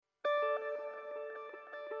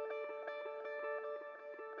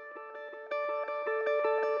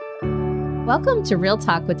Welcome to Real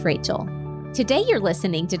Talk with Rachel. Today you're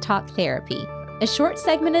listening to Talk Therapy, a short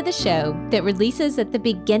segment of the show that releases at the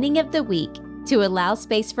beginning of the week to allow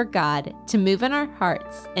space for God to move in our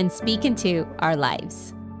hearts and speak into our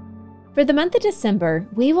lives. For the month of December,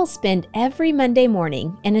 we will spend every Monday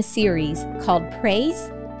morning in a series called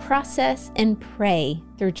Praise, Process, and Pray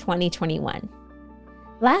through 2021.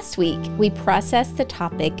 Last week, we processed the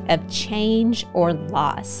topic of change or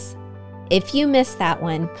loss. If you missed that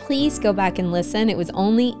one, please go back and listen. It was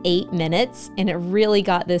only 8 minutes, and it really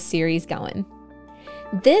got this series going.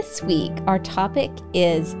 This week, our topic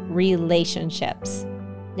is relationships.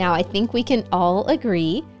 Now, I think we can all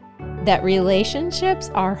agree that relationships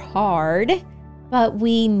are hard, but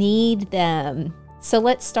we need them. So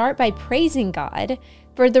let's start by praising God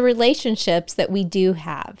for the relationships that we do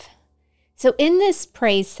have. So in this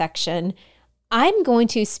praise section, I'm going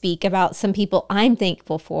to speak about some people I'm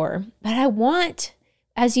thankful for, but I want,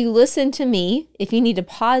 as you listen to me, if you need to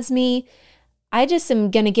pause me, I just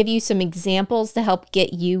am going to give you some examples to help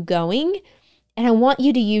get you going. And I want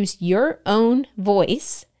you to use your own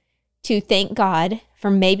voice to thank God for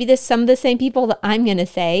maybe some of the same people that I'm going to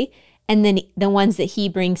say, and then the ones that He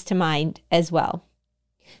brings to mind as well.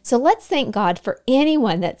 So let's thank God for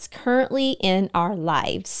anyone that's currently in our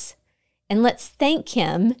lives. And let's thank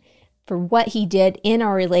Him for what He did in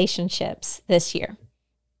our relationships this year.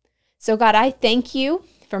 So God, I thank You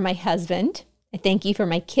for my husband. I thank You for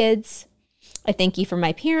my kids. I thank You for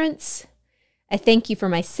my parents. I thank You for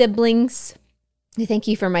my siblings. I thank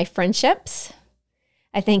You for my friendships.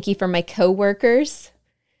 I thank You for my coworkers.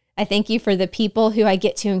 I thank You for the people who I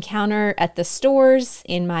get to encounter at the stores,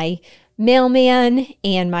 in my mailman,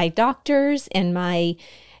 and my doctors, and my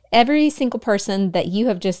every single person that You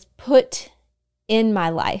have just put in my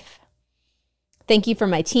life. Thank You for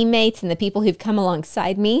my teammates and the people who've come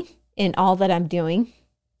alongside me in all that I'm doing.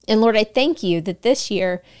 And Lord, I thank You that this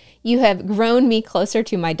year You have grown me closer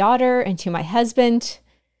to my daughter and to my husband.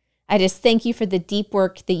 I just thank You for the deep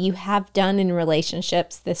work that You have done in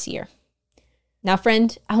relationships this year. Now,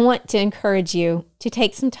 friend, I want to encourage you to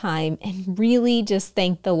take some time and really just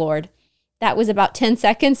thank the Lord. That was about 10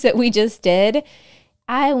 seconds that we just did.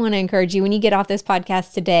 I want to encourage you when you get off this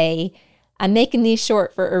podcast today, I'm making these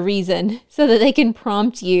short for a reason so that they can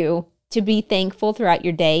prompt you to be thankful throughout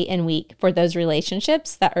your day and week for those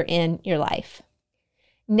relationships that are in your life.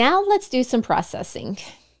 Now let's do some processing.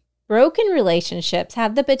 Broken relationships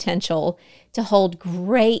have the potential to hold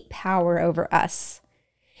great power over us.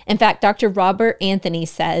 In fact, Dr. Robert Anthony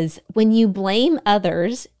says, when you blame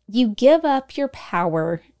others, you give up your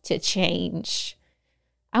power to change.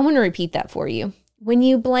 I want to repeat that for you. When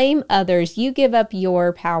you blame others, you give up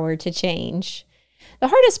your power to change. The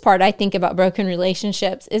hardest part I think about broken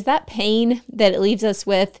relationships is that pain that it leaves us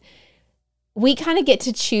with. We kind of get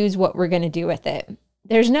to choose what we're going to do with it.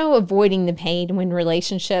 There's no avoiding the pain when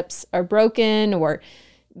relationships are broken or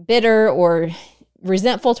bitter or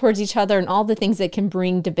resentful towards each other and all the things that can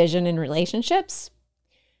bring division in relationships.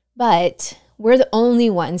 But we're the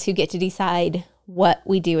only ones who get to decide what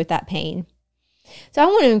we do with that pain. So I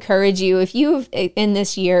want to encourage you, if you've in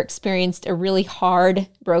this year experienced a really hard,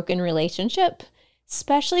 broken relationship,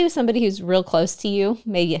 especially with somebody who's real close to you,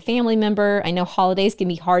 maybe a family member. I know holidays can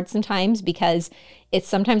be hard sometimes because it's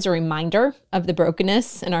sometimes a reminder of the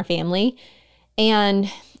brokenness in our family.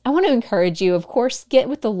 And I want to encourage you, of course, get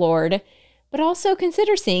with the Lord, but also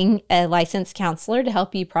consider seeing a licensed counselor to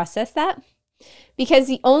help you process that. Because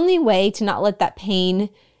the only way to not let that pain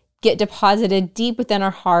get deposited deep within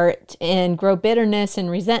our heart and grow bitterness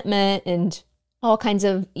and resentment and all kinds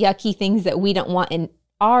of yucky things that we don't want in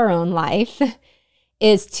our own life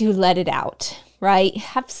is to let it out, right?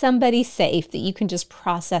 Have somebody safe that you can just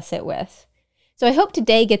process it with. So I hope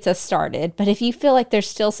today gets us started, but if you feel like there's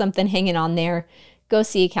still something hanging on there, go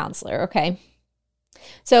see a counselor, okay?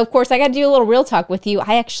 So of course, I got to do a little real talk with you.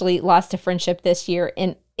 I actually lost a friendship this year,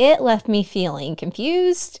 and it left me feeling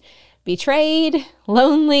confused, betrayed,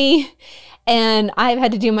 lonely, and I've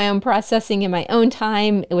had to do my own processing in my own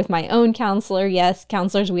time with my own counselor. Yes,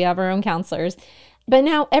 counselors, we have our own counselors. But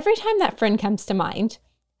now every time that friend comes to mind,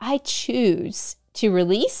 I choose to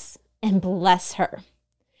release and bless her.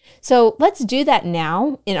 So let's do that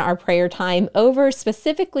now in our prayer time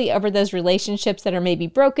specifically over those relationships that are maybe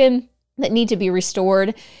broken, that need to be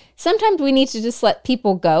restored. Sometimes we need to just let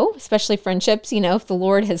people go, especially friendships. If the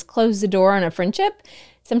Lord has closed the door on a friendship,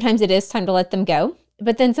 sometimes it is time to let them go.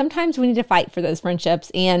 But then sometimes we need to fight for those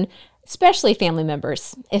friendships, and especially family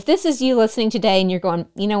members. If this is you listening today and you're going,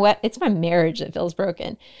 you know what, it's my marriage that feels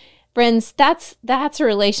broken. Friends, that's a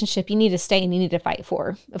relationship you need to stay and you need to fight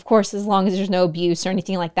for. Of course, as long as there's no abuse or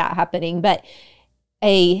anything like that happening. But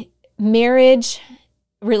a marriage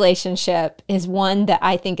relationship is one that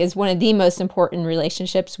I think is one of the most important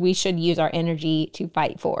relationships we should use our energy to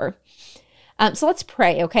fight for. So let's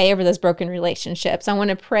pray, okay, over those broken relationships. I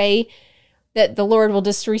want to pray that the Lord will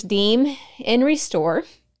just redeem and restore.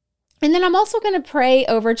 And then I'm also going to pray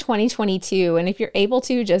over 2022. And if you're able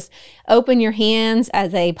to, just open your hands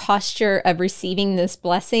as a posture of receiving this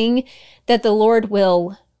blessing, that the Lord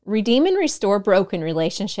will redeem and restore broken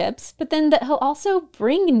relationships, but then that He'll also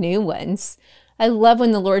bring new ones. I love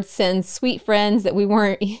when the Lord sends sweet friends that we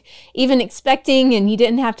weren't even expecting, and you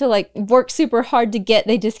didn't have to work super hard to get.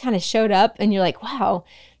 They just kind of showed up and you're like, wow,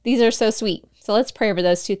 these are so sweet. So let's pray over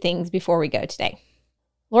those two things before we go today.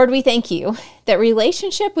 Lord, we thank you that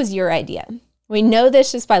relationship was your idea. We know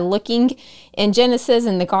this just by looking in Genesis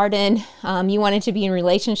in the garden. You wanted to be in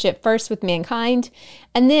relationship first with mankind.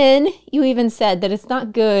 And then you even said that it's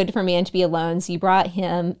not good for man to be alone. So you brought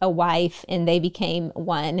him a wife and they became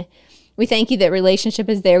one. We thank you that relationship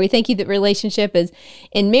is there. We thank you that relationship is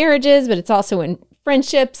in marriages, but it's also in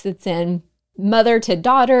friendships. It's in mother to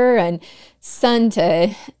daughter and son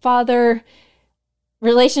to father.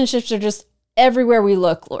 Relationships are just everywhere we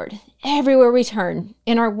look, Lord. Everywhere we turn.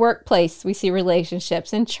 In our workplace, we see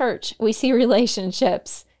relationships. In church, we see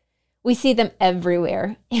relationships. We see them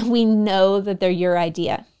everywhere, and we know that they're your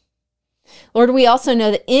idea. Lord, we also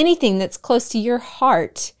know that anything that's close to your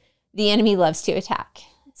heart, the enemy loves to attack.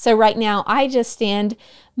 So right now, I just stand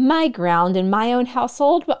my ground in my own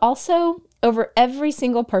household, but also over every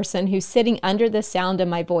single person who's sitting under the sound of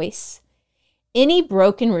my voice. Any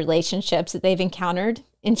broken relationships that they've encountered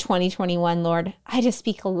in 2021, Lord, I just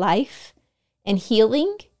speak life and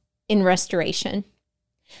healing and restoration.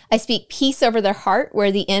 I speak peace over their heart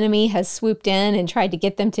where the enemy has swooped in and tried to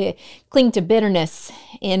get them to cling to bitterness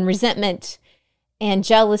and resentment and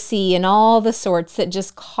jealousy and all the sorts that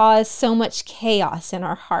just cause so much chaos in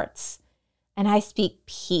our hearts. And I speak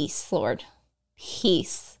peace, Lord,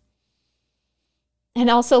 peace. And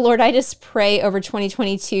also, Lord, I just pray over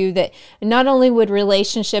 2022 that not only would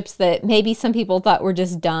relationships that maybe some people thought were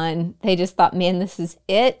just done, they just thought, man, this is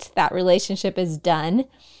it, that relationship is done,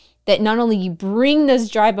 that not only you bring those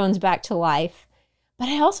dry bones back to life, but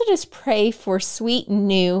I also just pray for sweet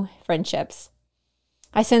new friendships.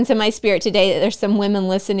 I sense in my spirit today that there's some women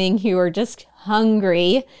listening who are just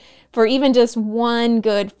hungry for even just one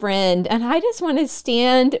good friend. And I just want to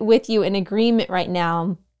stand with you in agreement right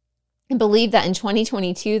now and believe that in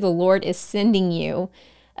 2022, the Lord is sending you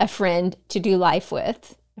a friend to do life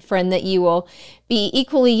with, a friend that you will be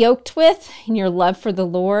equally yoked with in your love for the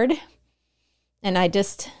Lord. And I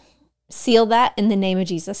just seal that in the name of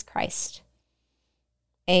Jesus Christ.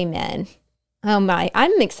 Amen. Oh my,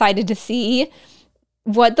 I'm excited to see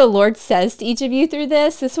what the Lord says to each of you through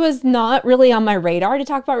this. This was not really on my radar to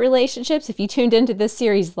talk about relationships. If you tuned into this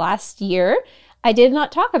series last year, I did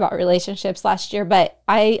not talk about relationships last year, but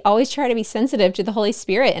I always try to be sensitive to the Holy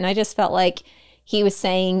Spirit. And I just felt like He was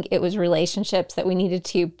saying it was relationships that we needed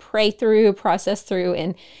to pray through, process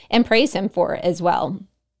through, and praise Him for as well.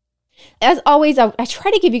 As always, I try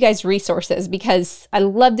to give you guys resources because I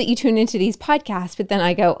love that you tune into these podcasts, but then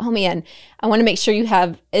I go, oh man, I want to make sure you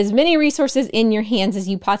have as many resources in your hands as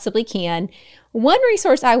you possibly can. One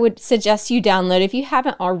resource I would suggest you download if you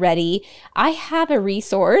haven't already, I have a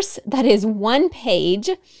resource that is one page.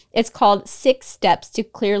 It's called 6 Steps to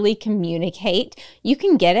Clearly Communicate. You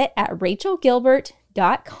can get it at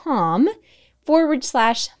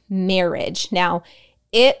rachelgilbert.com/marriage. Now,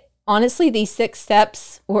 honestly, these 6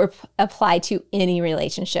 steps will apply to any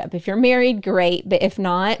relationship. If you're married, great. But if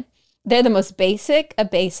not, they're the most basic that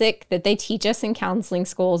they teach us in counseling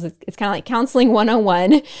schools. It's kind of like counseling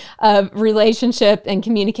 101 of relationship and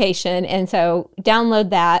communication. And so download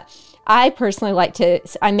that. I personally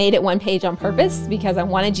I made it one page on purpose because I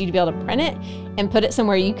wanted you to be able to print it and put it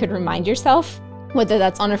somewhere you could remind yourself, whether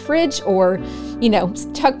that's on a fridge or,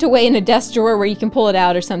 tucked away in a desk drawer where you can pull it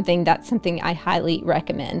out or something. That's something I highly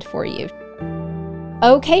recommend for you.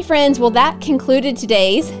 Okay, friends. Well, that concluded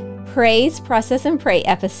today's Praise, Process, and Pray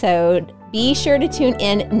episode. Be sure to tune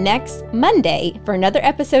in next Monday for another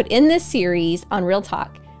episode in this series on Real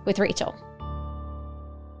Talk with Rachel.